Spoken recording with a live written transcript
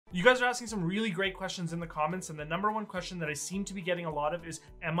You guys are asking some really great questions in the comments, and the number one question that I seem to be getting a lot of is,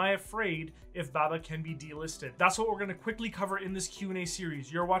 am I afraid if Baba can be delisted? That's what we're going to quickly cover in this Q&A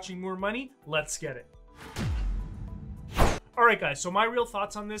series. You're watching More Money, let's get it. All right, guys, so my real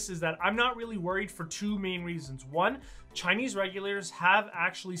thoughts on this is that I'm not really worried for two main reasons. One, Chinese regulators have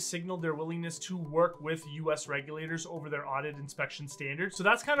actually signaled their willingness to work with US regulators over their audit inspection standards. So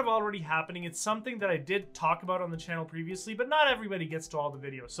that's kind of already happening. It's something that I did talk about on the channel previously, but not everybody gets to all the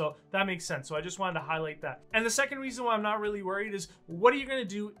videos. So that makes sense. So I just wanted to highlight that. And the second reason why I'm not really worried is, what are you going to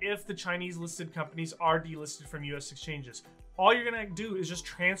do if the Chinese listed companies are delisted from US exchanges? All you're going to do is just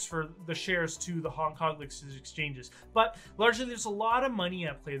transfer the shares to the Hong Kong listed exchanges. But largely, there's a lot of money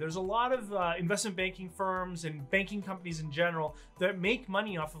at play. There's a lot of investment banking firms and banking companies in general that make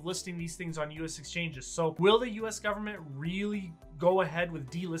money off of listing these things on US exchanges. So will the US government really go ahead with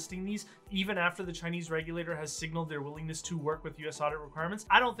delisting these even after the Chinese regulator has signaled their willingness to work with US audit requirements?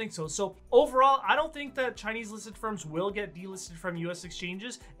 I don't think so. So overall, I don't think that Chinese listed firms will get delisted from US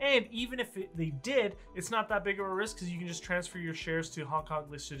exchanges. And even if they did, it's not that big of a risk because you can just transfer your shares to Hong Kong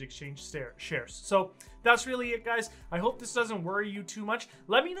listed exchange shares. So that's really it, guys. I hope this doesn't worry you too much.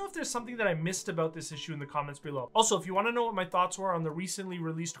 Let me know if there's something that I missed about this issue in the comments below. Also, if you want to know what my thoughts were on the recently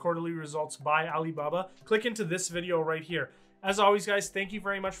released quarterly results by Alibaba, click into this video right here. As always, guys, thank you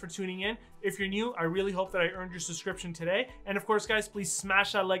very much for tuning in. If you're new, I really hope that I earned your subscription today. And of course, guys, please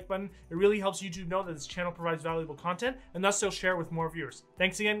smash that like button. It really helps YouTube know that this channel provides valuable content, and thus they'll share it with more viewers.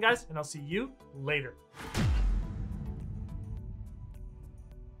 Thanks again, guys, and I'll see you later.